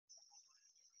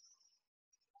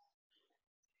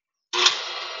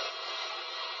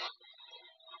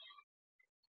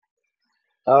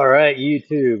All right,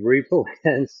 YouTube, Repo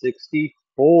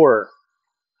 64.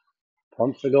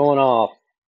 Pumps are going off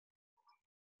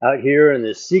out here in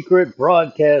the secret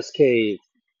broadcast cave.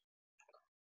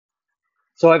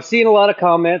 So I've seen a lot of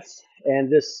comments,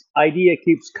 and this idea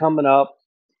keeps coming up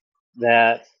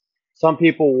that some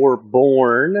people were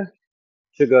born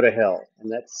to go to hell,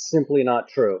 and that's simply not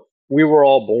true. We were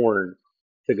all born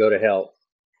to go to hell.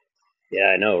 Yeah,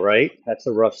 I know, right? That's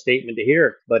a rough statement to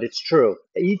hear, but it's true.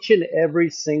 Each and every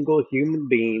single human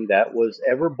being that was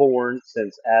ever born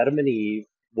since Adam and Eve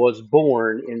was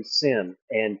born in sin.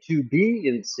 And to be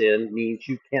in sin means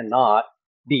you cannot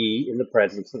be in the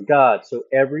presence of God. So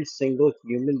every single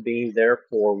human being,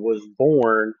 therefore, was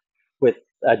born with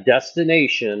a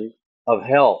destination of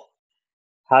hell.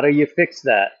 How do you fix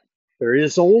that? There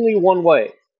is only one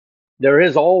way. There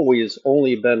has always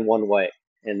only been one way,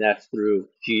 and that's through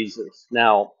Jesus.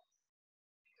 Now,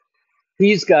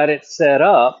 he's got it set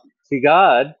up. See,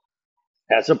 God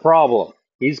has a problem.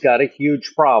 He's got a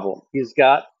huge problem. He's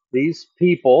got these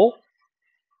people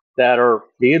that are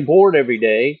being bored every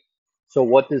day. So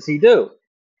what does he do?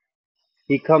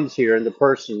 He comes here in the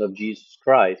person of Jesus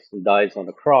Christ and dies on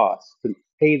the cross to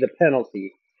pay the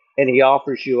penalty, and he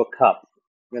offers you a cup.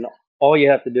 And all you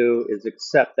have to do is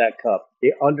accept that cup.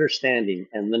 The understanding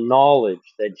and the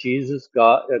knowledge that Jesus,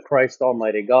 God, Christ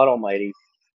Almighty, God Almighty,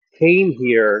 came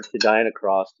here to die on a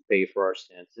cross to pay for our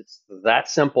sins. It's that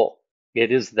simple.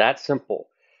 It is that simple.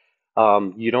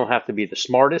 You don't have to be the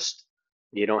smartest.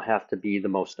 You don't have to be the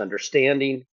most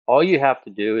understanding. All you have to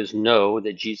do is know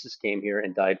that Jesus came here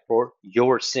and died for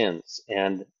your sins,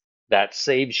 and that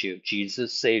saves you.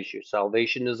 Jesus saves you.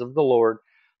 Salvation is of the Lord,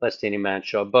 lest any man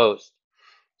shall boast.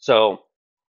 So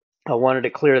I wanted to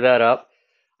clear that up.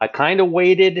 I kind of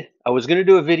waited. I was going to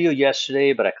do a video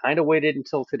yesterday, but I kind of waited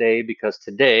until today because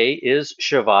today is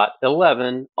Shavat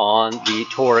 11 on the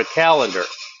Torah calendar.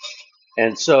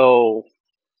 And so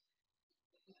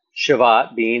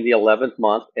Shavat being the 11th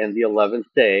month and the 11th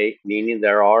day, meaning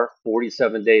there are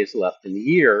 47 days left in the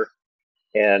year.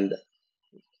 And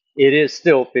it is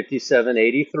still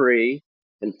 5783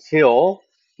 until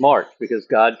March because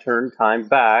God turned time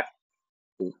back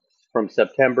from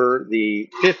September the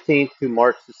 15th to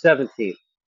March the 17th.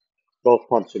 Both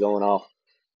pumps are going off.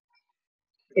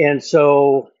 And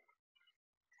so,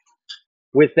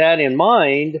 with that in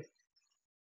mind,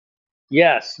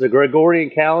 yes, the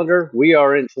Gregorian calendar, we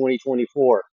are in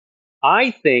 2024.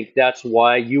 I think that's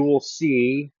why you will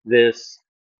see this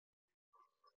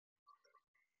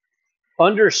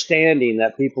understanding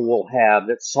that people will have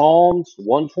that Psalms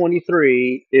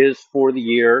 123 is for the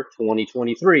year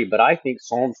 2023, but I think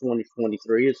Psalms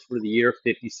 123 is for the year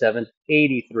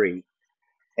 5783.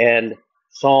 And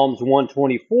Psalms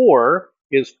 124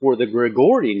 is for the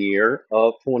Gregorian year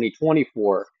of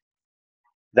 2024.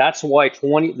 That's why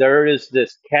 20 there is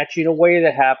this catching away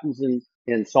that happens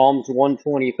in Psalms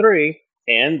 123,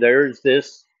 and there's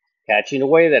this catching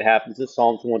away that happens in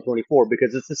Psalms 124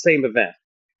 because it's the same event.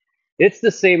 It's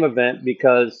the same event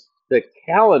because the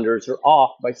calendars are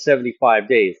off by 75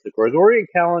 days. The Gregorian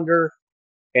calendar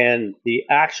and the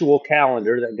actual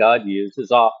calendar that God used is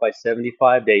off by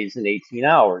 75 days and 18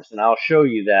 hours. And I'll show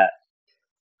you that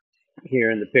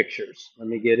here in the pictures. Let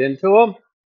me get into them.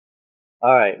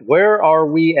 All right, where are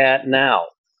we at now?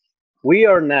 We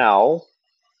are now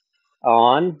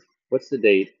on, what's the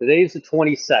date? Today's the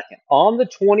 22nd. On the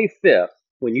 25th,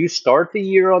 when you start the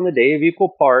year on the day of equal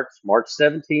parts, March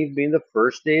 17th being the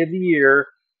first day of the year,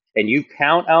 and you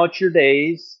count out your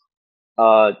days,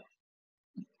 uh,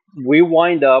 we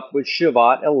wind up with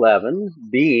Shavat 11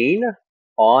 being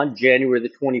on January the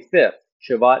 25th.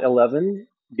 Shavat 11,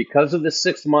 because of the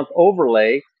 6 month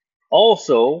overlay,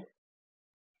 also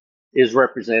is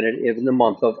represented in the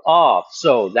month of Av.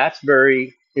 So that's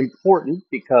very important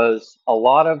because a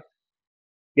lot of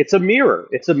it's a mirror.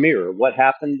 It's a mirror. What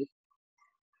happened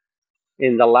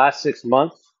in the last 6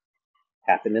 months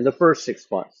happened in the first 6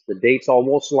 months. The dates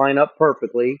almost line up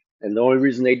perfectly. And the only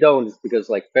reason they don't is because,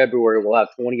 like, February will have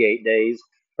 28 days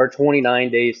or 29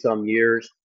 days some years.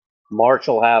 March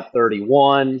will have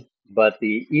 31. But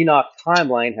the Enoch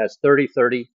timeline has 30,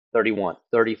 30, 31,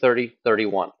 30, 30,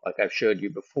 31, like I've showed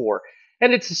you before.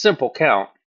 And it's a simple count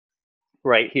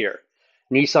right here.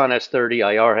 Nissan has 30,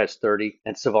 IR has 30,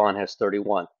 and Savan has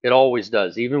 31. It always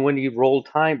does. Even when you roll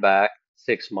time back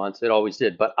 6 months, it always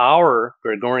did. But our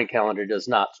Gregorian calendar does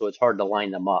not, so it's hard to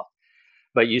line them up.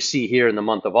 But you see here in the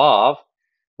month of Av,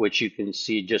 which you can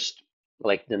see just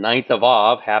like the 9th of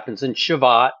Av happens in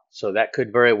Shavat, so that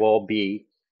could very well be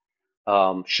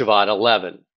Shavat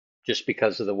 11, just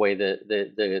because of the way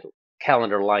the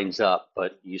calendar lines up.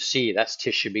 But you see, that's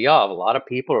Tisha B'Av. A lot of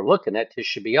people are looking at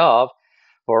Tisha B'Av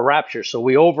for a rapture. So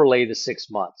we overlay the 6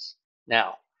 months.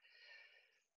 Now,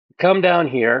 come down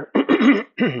here.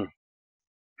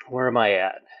 Where am I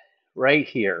at? Right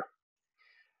here.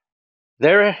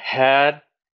 There had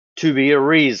to be a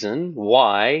reason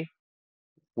why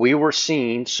we were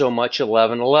seeing so much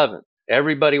 11:11.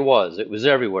 Everybody was. It was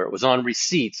everywhere. It was on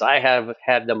receipts. I have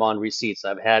had them on receipts.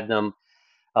 I've had them,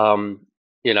 um,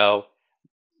 you know,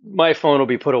 my phone will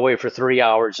be put away for 3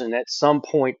 hours, and at some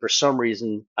point, for some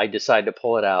reason, I decide to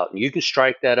pull it out. And you can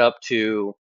strike that up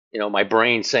to, my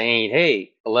brain saying,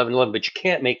 "Hey, 11:11," but you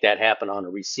can't make that happen on a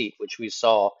receipt, which we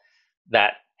saw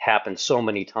that happen so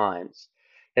many times.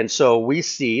 And so we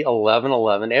see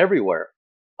 11:11 everywhere.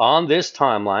 On this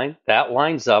timeline, that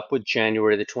lines up with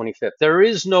January the 25th. There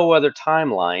is no other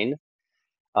timeline,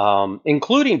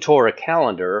 including Torah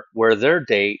calendar, where their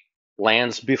date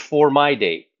lands before my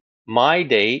date. My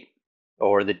date,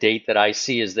 or the date that I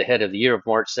see as the head of the year of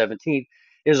March 17th,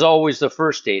 is always the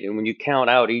first date. And when you count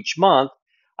out each month,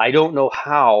 I don't know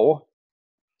how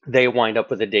they wind up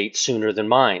with a date sooner than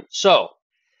mine. So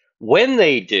when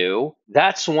they do,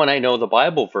 that's when I know the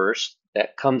Bible verse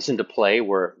that comes into play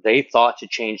where they thought to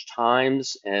change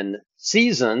times and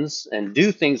seasons and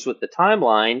do things with the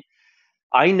timeline.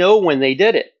 I know when they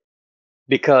did it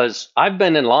because I've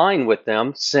been in line with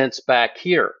them since back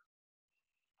here.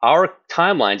 Our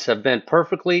timelines have been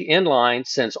perfectly in line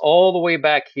since all the way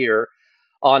back here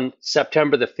on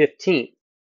September the 15th,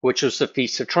 which was the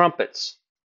Feast of Trumpets.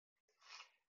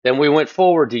 Then we went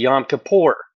forward to Yom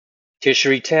Kippur,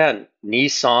 Tishri 10,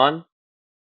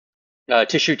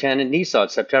 Tishri 10 and Nisan,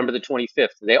 September the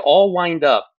 25th. They all wind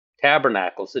up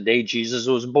tabernacles, the day Jesus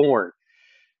was born.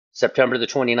 September the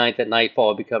 29th at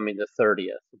nightfall becoming the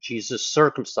 30th. Jesus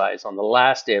circumcised on the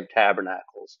last day of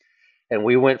tabernacles. And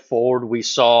we went forward,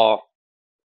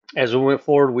 as we went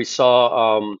forward, we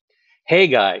saw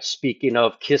Haggai, speaking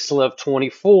of Kislev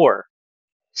 24,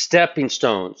 stepping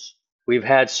stones. We've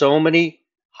had so many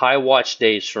high watch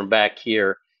days from back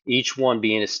here, each one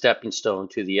being a stepping stone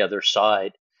to the other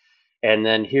side. And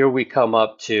then here we come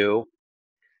up to,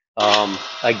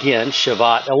 again,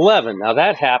 Shavat 11. Now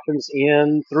that happens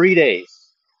in 3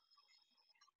 days.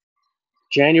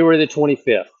 January the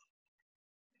 25th.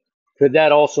 Could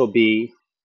that also be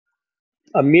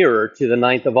a mirror to the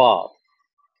 9th of Av?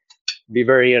 Be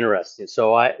very interesting.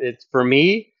 So it's for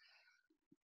me,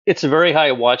 it's a very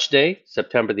high watch day,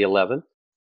 September the 11th.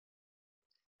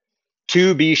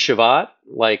 To be Shavat,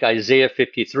 like Isaiah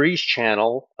 53's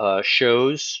channel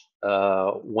shows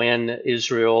when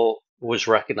Israel was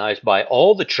recognized by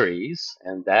all the trees,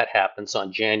 and that happens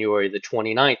on January the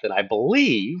 29th. And I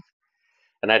believe,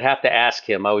 and I'd have to ask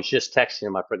him, I was just texting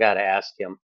him, I forgot to ask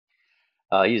him.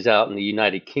 He's out in the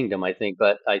United Kingdom, I think,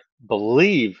 but I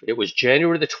believe it was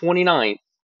January the 29th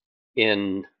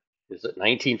in, is it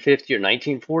 1950 or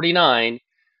 1949,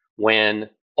 when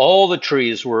all the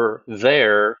trees were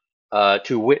there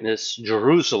to witness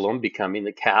Jerusalem becoming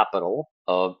the capital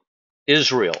of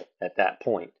Israel at that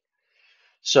point.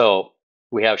 So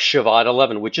we have Shavat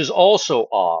 11, which is also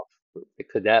Av.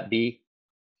 Could that be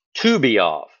to be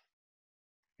Av?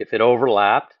 If it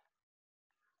overlapped,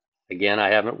 again, I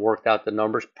haven't worked out the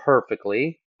numbers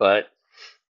perfectly, but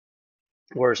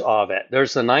where's Av at?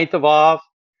 There's the 9th of Av,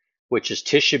 which is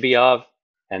Tisha B'Av,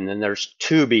 and then there's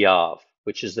Tu B'Av,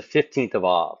 which is the 15th of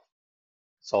Av.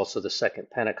 It's also the second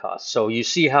Pentecost. So you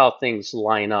see how things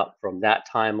line up from that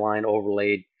timeline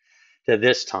overlaid to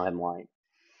this timeline.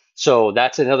 So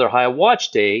that's another high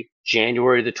watch day,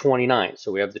 January the 29th.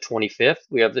 So we have the 25th,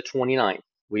 we have the 29th.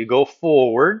 We go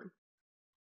forward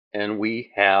and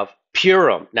we have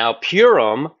Purim. Now,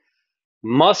 Purim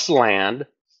must land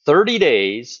 30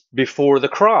 days before the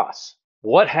cross.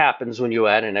 What happens when you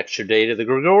add an extra day to the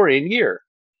Gregorian year?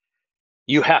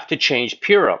 You have to change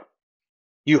Purim.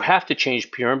 You have to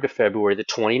change Purim to February the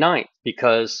 29th,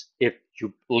 because if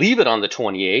you leave it on the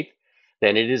 28th,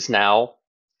 then it is now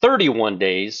 31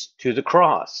 days to the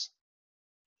cross,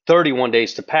 31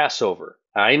 days to Passover.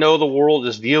 I know the world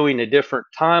is viewing a different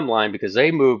timeline because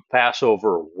they moved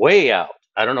Passover way out.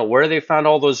 I don't know where they found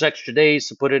all those extra days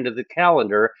to put into the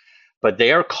calendar, but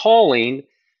they are calling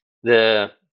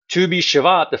the Tu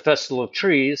B'Shavat, the Festival of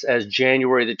Trees, as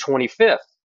January the 25th.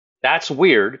 That's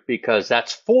weird because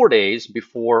that's 4 days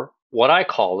before what I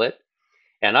call it,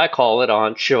 and I call it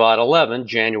on Shavat 11,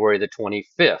 January the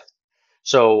 25th.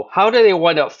 So how do they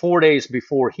wind up 4 days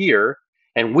before here?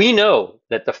 And we know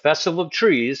that the Festival of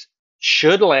Trees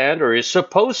should land, or is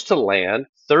supposed to land,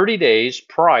 30 days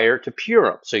prior to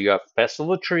Purim. So you have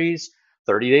Festival of Trees,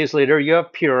 30 days later you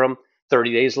have Purim,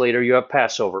 30 days later you have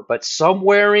Passover. But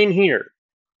somewhere in here,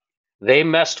 they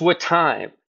messed with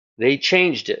time. They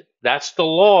changed it. That's the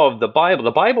law of the Bible.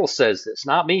 The Bible says this,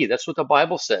 not me. That's what the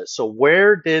Bible says. So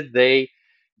where did they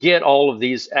get all of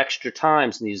these extra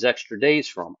times and these extra days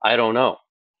from? I don't know.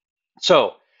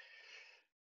 So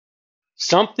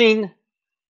something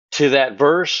to that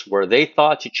verse where they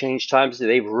thought to change times,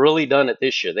 they've really done it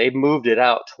this year. They've moved it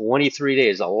out 23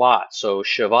 days, a lot. So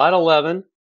Shabbat 11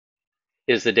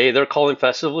 is the day they're calling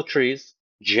Festival of Trees,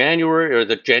 January or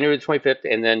the January the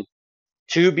 25th, and then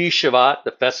to be Shabbat,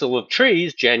 the Festival of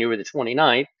Trees, January the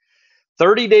 29th.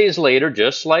 30 days later,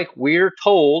 just like we're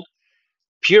told,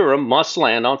 Purim must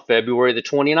land on February the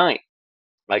 29th.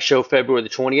 I show February the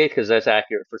 28th because that's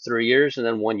accurate for 3 years, and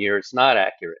then 1 year it's not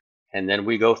accurate. And then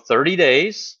we go 30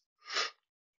 days,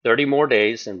 30 more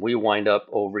days, and we wind up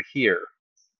over here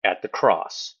at the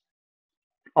cross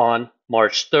on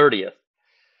March 30th.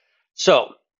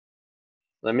 So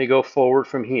let me go forward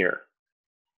from here.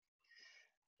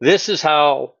 This is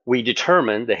how we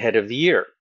determine the head of the year.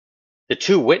 The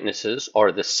two witnesses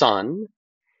are the sun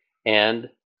and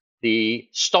the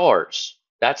stars.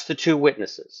 That's the two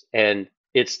witnesses. And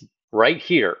it's right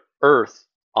here, Earth,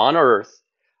 on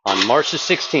March the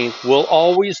 16th, will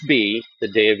always be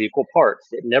the day of equal parts.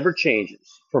 It never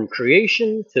changes from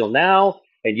creation till now.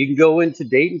 And you can go into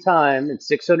date and time, and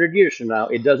 600 years from now,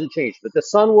 it doesn't change. But the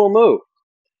sun will move.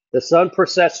 The sun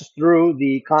processes through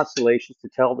the constellations to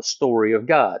tell the story of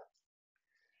God.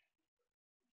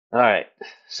 All right.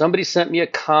 Somebody sent me a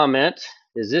comment.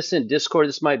 Is this in Discord?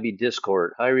 This might be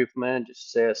Discord. Hi, Reefman.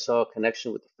 Just say I saw a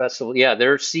connection with the festival. Yeah,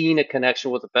 they're seeing a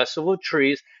connection with the Festival of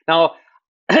Trees. Now,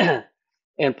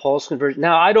 and Paul's conversion.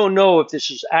 Now, I don't know if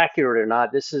this is accurate or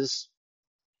not. This is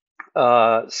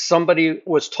somebody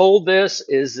was told this.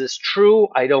 Is this true?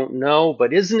 I don't know.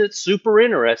 But isn't it super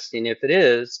interesting if it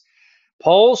is?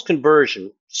 Paul's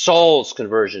conversion, Saul's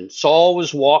conversion. Saul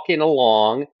was walking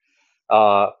along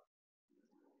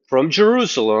from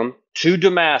Jerusalem to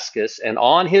Damascus, and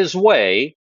on his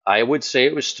way, I would say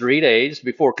it was 3 days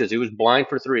before, because he was blind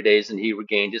for 3 days and he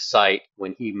regained his sight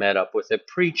when he met up with a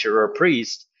preacher or a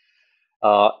priest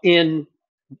in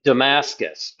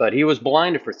Damascus. But he was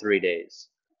blinded for 3 days.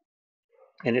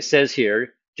 And it says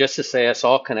here, just to say, I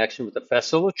saw a connection with the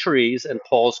Festival of Trees and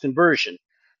Paul's conversion.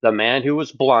 The man who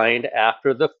was blind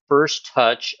after the first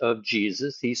touch of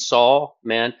Jesus, he saw,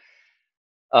 man.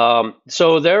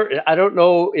 So there, I don't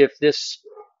know if this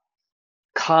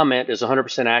comment is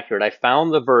 100% accurate. I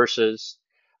found the verses.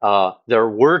 There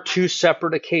were two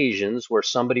separate occasions where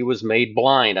somebody was made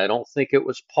blind. I don't think it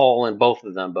was Paul in both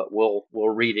of them, but we'll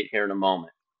read it here in a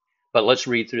moment. But let's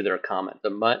read through their comment.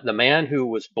 The man who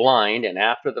was blind, and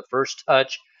after the first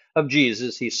touch of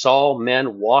Jesus, he saw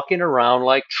men walking around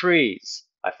like trees.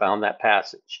 I found that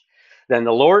passage. Then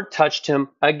the Lord touched him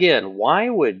again. Why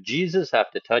would Jesus have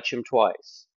to touch him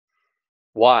twice?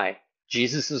 Why?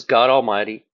 Jesus is God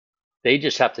Almighty. They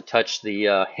just have to touch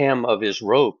the hem of his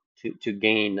robe to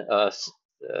gain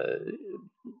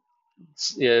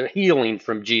healing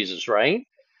from Jesus, right?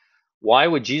 Why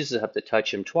would Jesus have to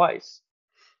touch him twice?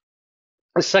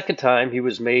 The second time he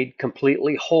was made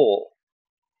completely whole.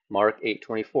 Mark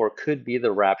 8:24 could be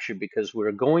the rapture because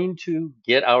we're going to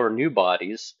get our new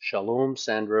bodies. Shalom,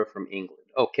 Sandra from England.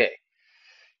 Okay,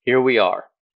 here we are.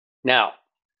 Now,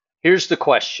 here's the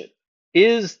question.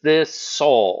 Is this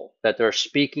Saul that they're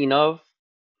speaking of?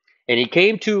 And he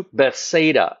came to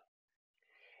Bethsaida.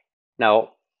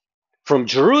 Now, from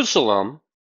Jerusalem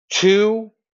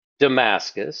to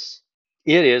Damascus,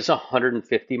 it is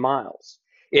 150 miles.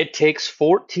 It takes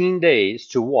 14 days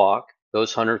to walk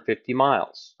those 150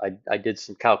 miles. I did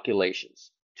some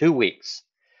calculations. 2 weeks.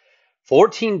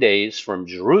 14 days from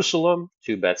Jerusalem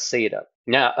to Bethsaida.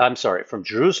 Now, I'm sorry, from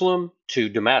Jerusalem to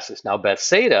Damascus. Now,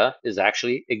 Bethsaida is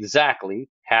actually exactly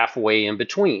halfway in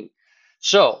between.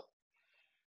 So,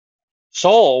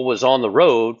 Saul was on the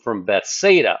road from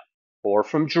Bethsaida or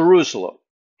from Jerusalem.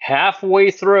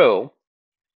 Halfway through,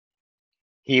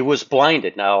 he was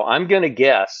blinded. Now, I'm going to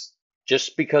guess,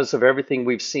 just because of everything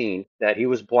we've seen, that he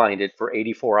was blinded for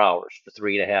 84 hours, for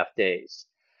 3.5 days.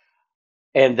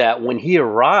 And that when he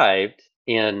arrived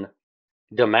in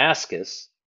Damascus,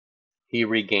 he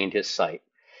regained his sight.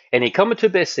 And he come to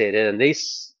Bethsaida, and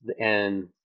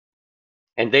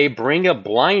they bring a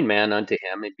blind man unto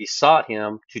him and besought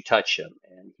him to touch him.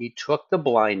 And he took the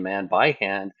blind man by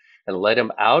hand and led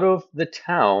him out of the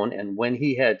town. And when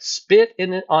he had spit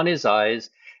in it on his eyes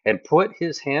and put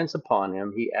his hands upon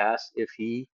him, he asked if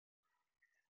he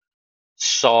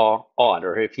saw aught,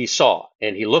 or if he saw.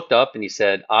 And he looked up and he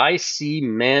said, I see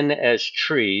men as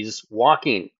trees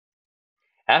walking.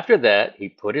 After that, he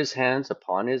put his hands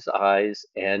upon his eyes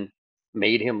and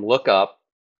made him look up,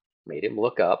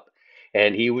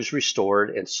 And he was restored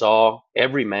and saw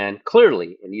every man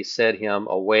clearly. And he sent him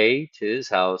away to his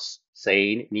house,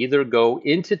 saying, neither go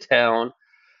into town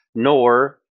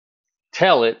nor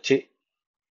tell it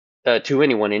to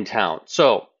anyone in town.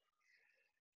 So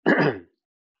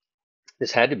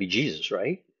this had to be Jesus,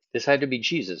 right? This had to be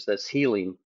Jesus that's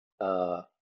healing uh,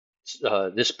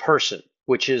 this person,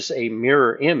 which is a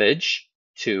mirror image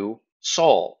to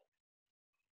Saul.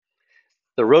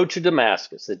 The road to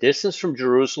Damascus, the distance from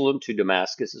Jerusalem to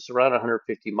Damascus is around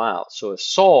 150 miles. So if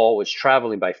Saul was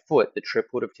traveling by foot, the trip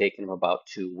would have taken him about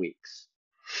 2 weeks.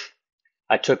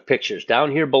 I took pictures.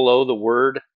 Down here below the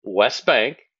word West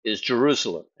Bank is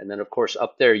Jerusalem. And then, of course,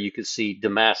 up there you can see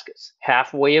Damascus.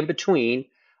 Halfway in between,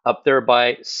 up there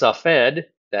by Safed,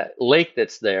 that lake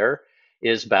that's there,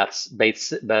 is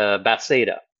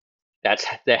Bethsaida. That's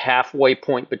the halfway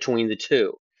point between the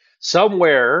two.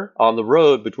 Somewhere on the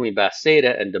road between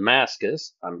Bethsaida and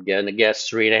Damascus, I'm going to guess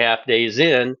 3.5 days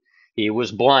in, he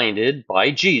was blinded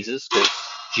by Jesus because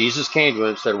Jesus came to him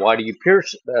and said, why do you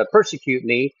persecute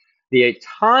me? The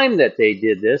time that they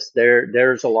did this,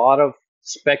 there's a lot of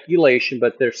speculation,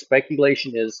 but their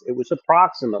speculation is it was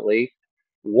approximately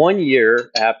 1 year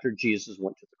after Jesus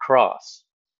went to the cross.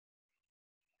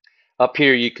 Up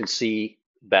here you can see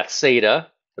Bethsaida,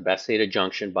 the Bethsaida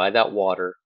Junction by that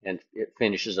water, and it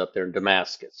finishes up there in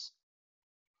Damascus.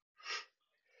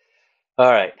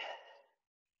 All right,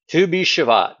 Tu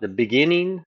B'Shavat, the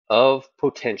beginning of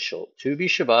potential. Tu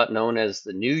B'Shavat, known as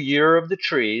the New Year of the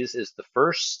Trees, is the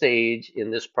first stage in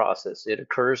this process. It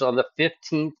occurs on the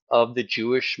 15th of the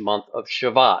Jewish month of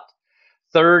Shavat,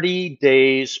 30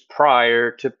 days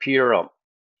prior to Purim.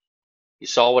 You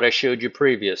saw what I showed you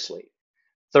previously.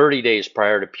 30 days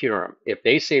prior to Purim. If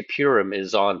they say Purim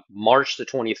is on March the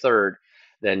 23rd,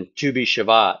 then Tu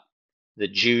B'Shavat, the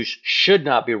Jews should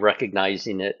not be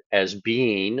recognizing it as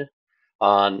being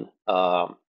on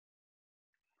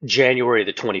January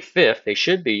the 25th. They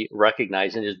should be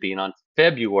recognizing it as being on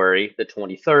February the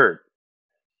 23rd,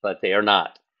 but they are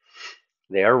not.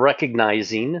 They are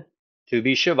recognizing Tu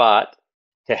B'Shavat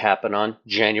to happen on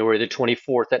January the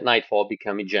 24th at nightfall,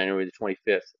 becoming January the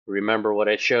 25th. Remember what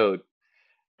I showed.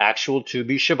 Actual Tu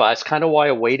B'Shavat. It's kind of why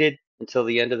I waited until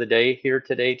the end of the day here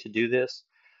today to do this.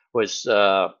 Was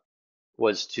to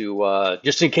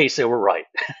just in case they were right.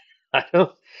 I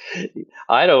don't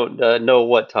I don't know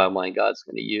what timeline God's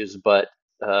going to use, but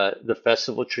the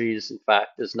festival of trees, in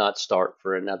fact, does not start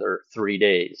for another 3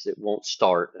 days. It won't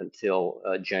start until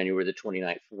January the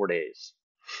 29th, 4 days.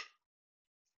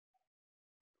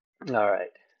 All right.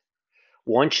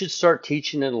 One should start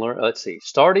teaching and learn. Let's see,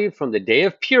 starting from the day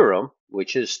of Purim,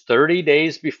 which is 30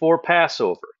 days before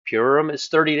Passover. Purim is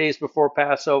 30 days before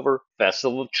Passover.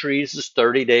 Festival of Trees is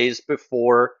 30 days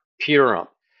before Purim.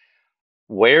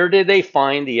 Where did they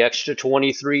find the extra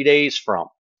 23 days from?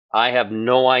 I have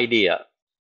no idea.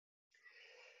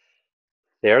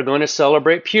 They're going to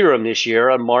celebrate Purim this year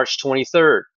on March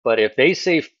 23rd. But if they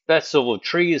say Festival of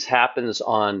Trees happens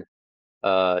on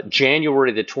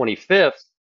January the 25th,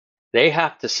 they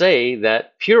have to say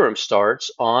that Purim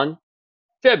starts on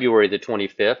February the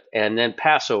 25th, and then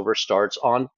Passover starts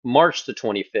on March the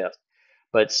 25th.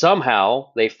 But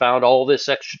somehow they found all this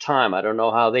extra time. I don't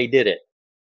know how they did it.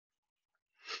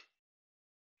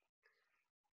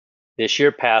 This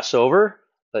year, Passover,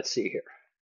 let's see here.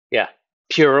 Yeah,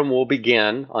 Purim will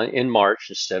begin in March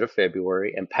instead of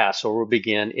February, and Passover will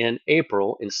begin in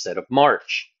April instead of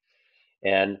March.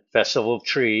 And Festival of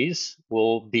Trees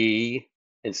will be,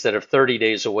 instead of 30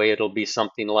 days away, it'll be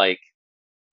something like,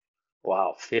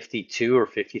 wow, 52 or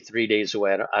 53 days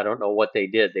away. I don't know what they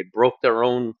did. They broke their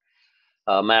own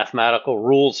mathematical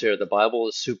rules here. The Bible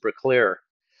is super clear.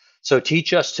 So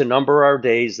teach us to number our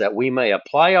days that we may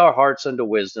apply our hearts unto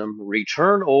wisdom.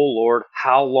 Return, O Lord,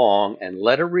 how long, and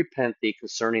let us repent thee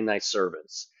concerning thy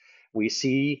servants. We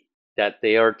see that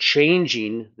they are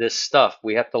changing this stuff.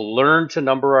 We have to learn to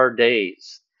number our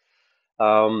days.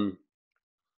 The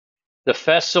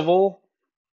festival,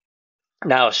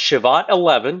 now Shavat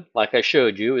 11, like I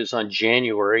showed you, is on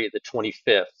January the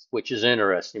 25th, which is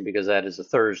interesting because that is a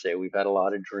Thursday. We've had a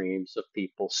lot of dreams of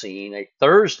people seeing a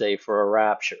Thursday for a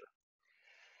rapture.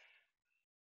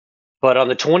 But on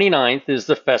the 29th is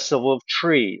the Festival of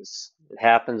Trees. It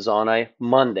happens on a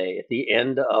Monday at the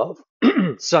end of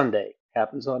Sunday.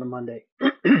 Happens on a Monday.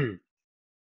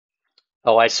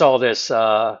 Oh, I saw this.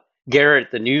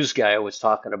 Garrett, the news guy, was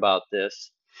talking about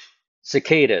this.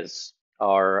 Cicadas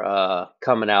are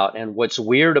coming out. And what's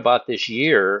weird about this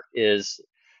year is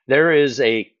there is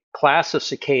a class of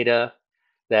cicada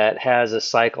that has a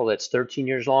cycle that's 13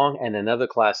 years long, and another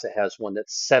class that has one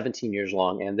that's 17 years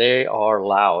long, and they are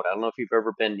loud. I don't know if you've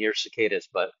ever been near cicadas,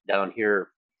 but down here,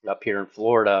 up here in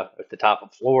Florida, at the top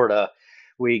of Florida,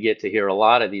 we get to hear a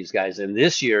lot of these guys. And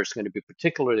this year is going to be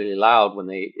particularly loud when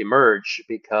they emerge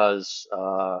because,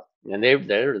 and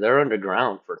they're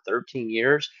underground for 13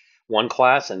 years, one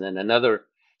class, and then another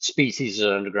species is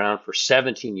underground for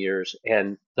 17 years,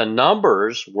 and the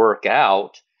numbers work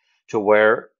out to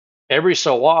where every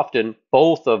so often,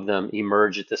 both of them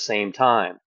emerge at the same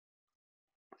time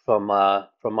from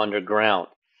underground.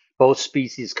 Both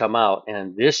species come out,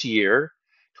 and this year,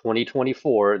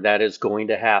 2024, that is going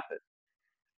to happen.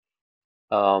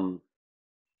 Um,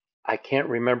 I can't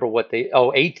remember what the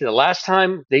last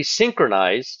time they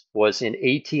synchronized was in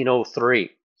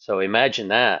 1803. So imagine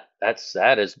that.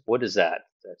 That is what is that?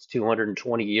 That's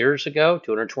 220 years ago,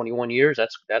 221 years.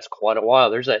 That's quite a while.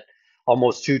 There's that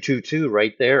almost 222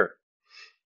 right there.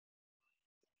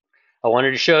 I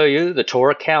wanted to show you the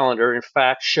Torah calendar, in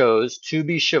fact, shows Tu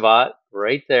B'Shavat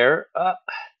right there.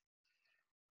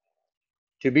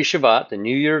 Tu B'Shavat, the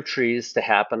New Year of Trees to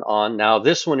happen on. Now,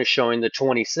 this one is showing the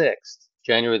 26th,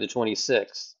 January the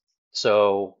 26th.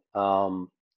 So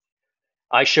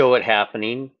I show it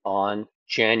happening on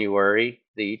January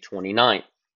the 29th.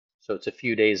 So it's a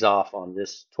few days off on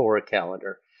this Torah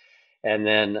calendar. And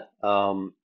then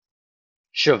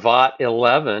Shavat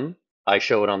 11, I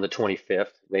show it on the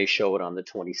 25th. They show it on the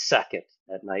 22nd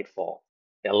at nightfall.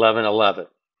 11/11.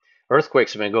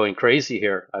 Earthquakes have been going crazy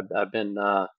here. I've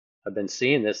been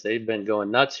seeing this. They've been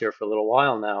going nuts here for a little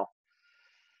while now.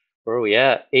 Where are we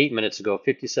at? 8 minutes ago,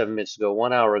 57 minutes ago,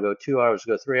 1 hour ago, 2 hours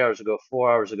ago, 3 hours ago,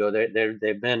 4 hours ago.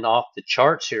 They've been off the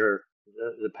charts here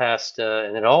the past,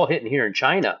 and they're all hitting here in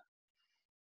China.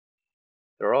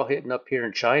 They're all hitting up here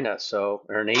in China. So,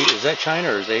 or in Asia, is that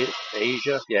China or is it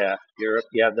Asia? Yeah, Europe.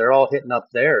 Yeah, they're all hitting up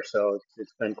there. So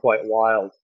it's been quite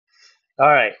wild. All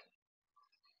right,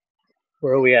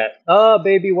 where are we at? Oh,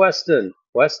 baby Weston,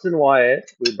 Weston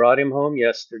Wyatt. We brought him home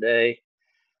yesterday.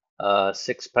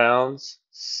 6 pounds,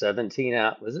 17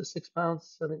 ounce. Was it 6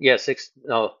 pounds? Yeah, six.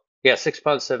 No, yeah, 6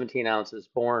 pounds, 17 ounces.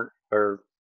 Born or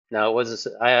no, it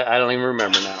wasn't. I don't even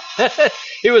remember now.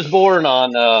 He was born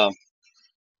on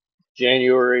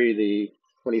January the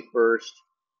 21st.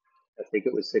 I think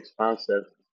it was 6 pounds. I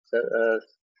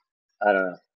don't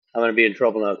know. I'm gonna be in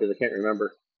trouble now because I can't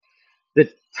remember the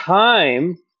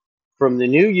time from the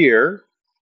new year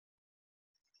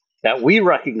that we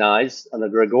recognize on the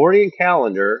Gregorian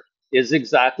calendar is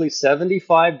exactly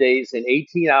 75 days and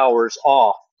 18 hours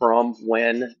off from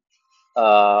when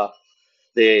uh,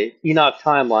 the Enoch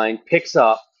timeline picks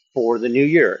up for the new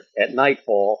year at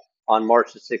nightfall on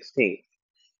March the 16th.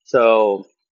 So,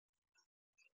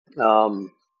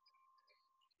 um,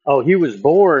 oh, he was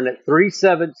born at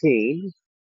 317.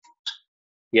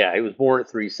 Yeah, he was born at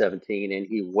 317 and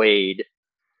he weighed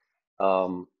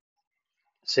um,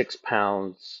 6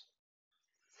 pounds,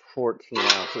 14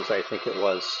 ounces, I think it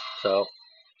was. So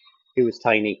he was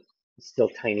tiny. He's still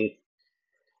tiny.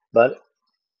 But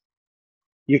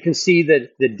you can see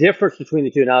that the difference between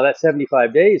the two. Now, that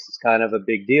 75 days is kind of a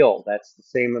big deal. That's the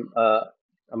same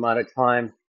amount of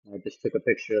time. I just took a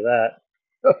picture of that.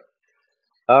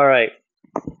 All right.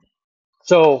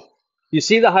 So you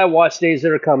see the high watch days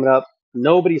that are coming up.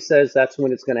 Nobody says that's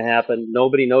when it's going to happen.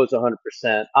 Nobody knows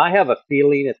 100%. I have a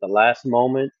feeling at the last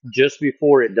moment, just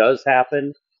before it does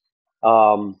happen,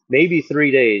 maybe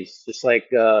 3 days, just like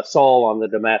Saul on the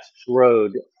Damascus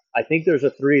Road. I think there's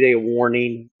a 3-day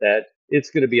warning that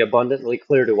it's going to be abundantly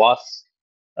clear to us.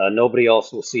 Nobody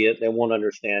else will see it. They won't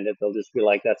understand it. They'll just be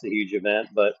like, that's a huge event.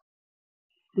 But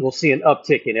we'll see an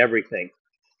uptick in everything: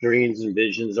 dreams and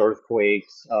visions,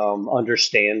 earthquakes,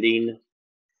 understanding.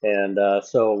 And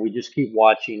so we just keep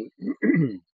watching.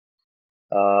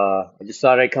 I just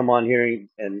thought I'd come on here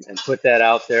and put that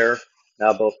out there.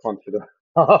 Now both pumps are going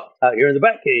off out here in the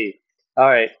back cave. All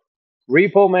right.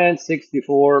 Repo Man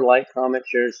 64, like, comment,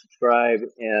 share, subscribe,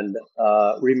 and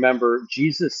remember,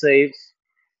 Jesus saves.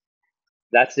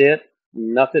 That's it.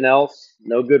 Nothing else.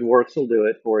 No good works will do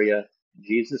it for you.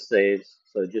 Jesus saves.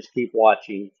 So just keep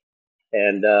watching.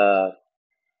 And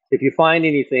if you find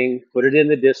anything, put it in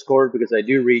the Discord because I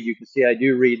do read. You can see I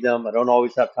do read them. I don't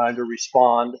always have time to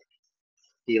respond.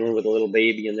 Dealing with a little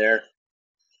baby in there.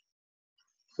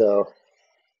 So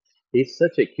he's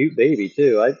such a cute baby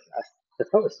too. I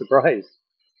was surprised.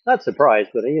 Not surprised,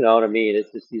 but you know what I mean.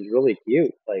 It's just he's really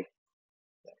cute. Like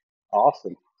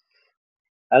awesome.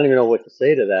 I don't even know what to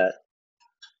say to that.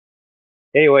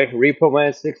 Anyway, Repo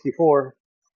Man 64.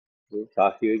 We'll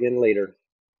talk to you again later.